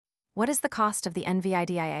What is the cost of the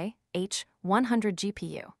Nvidia H100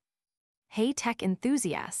 GPU? Hey tech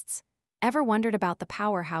enthusiasts! Ever wondered about the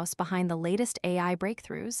powerhouse behind the latest AI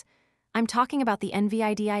breakthroughs? I'm talking about the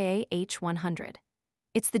Nvidia H100.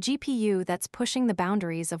 It's the GPU that's pushing the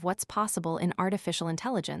boundaries of what's possible in artificial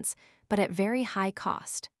intelligence, but at very high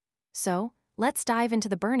cost. So, let's dive into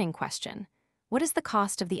the burning question. What is the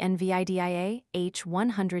cost of the Nvidia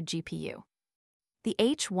H100 GPU? The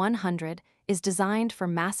H100 is designed for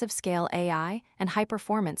massive-scale AI and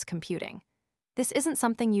high-performance computing. This isn't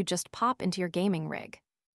something you just pop into your gaming rig.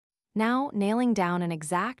 Now, nailing down an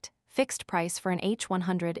exact, fixed price for an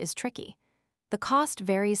H100 is tricky. The cost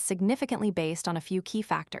varies significantly based on a few key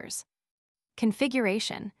factors.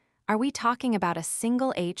 Configuration. Are we talking about a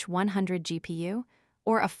single H100 GPU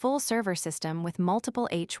or a full server system with multiple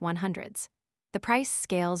H100s? The price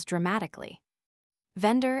scales dramatically.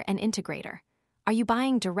 Vendor and integrator. Are you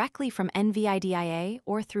buying directly from Nvidia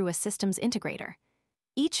or through a systems integrator?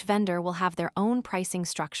 Each vendor will have their own pricing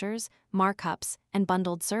structures, markups, and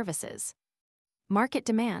bundled services. Market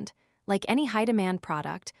demand. Like any high-demand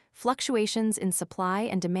product, fluctuations in supply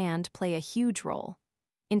and demand play a huge role.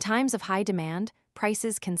 In times of high demand,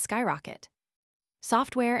 prices can skyrocket.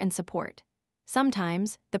 Software and support.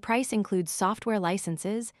 Sometimes, the price includes software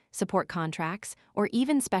licenses, support contracts, or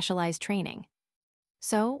even specialized training.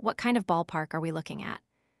 So, what kind of ballpark are we looking at?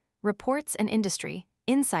 Reports and industry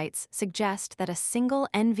insights suggest that a single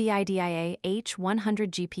Nvidia H100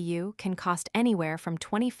 GPU can cost anywhere from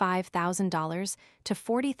 $25,000 to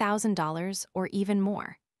 $40,000 or even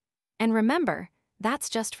more. And remember, that's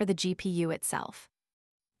just for the GPU itself.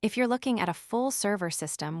 If you're looking at a full server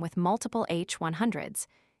system with multiple H100s,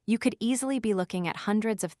 you could easily be looking at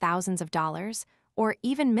hundreds of thousands of dollars or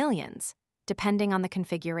even millions, depending on the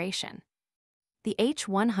configuration. The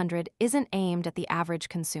H100 isn't aimed at the average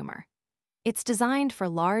consumer. It's designed for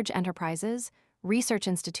large enterprises, research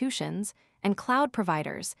institutions, and cloud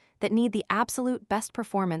providers that need the absolute best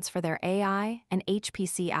performance for their AI and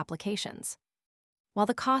HPC applications. While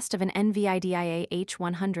the cost of an Nvidia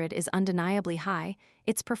H100 is undeniably high,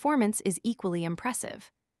 its performance is equally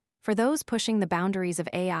impressive. For those pushing the boundaries of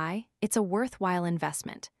AI, it's a worthwhile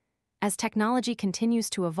investment. As technology continues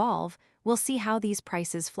to evolve, we'll see how these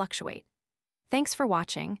prices fluctuate. Thanks for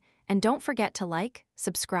watching, and don't forget to like,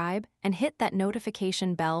 subscribe, and hit that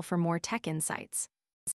notification bell for more tech insights.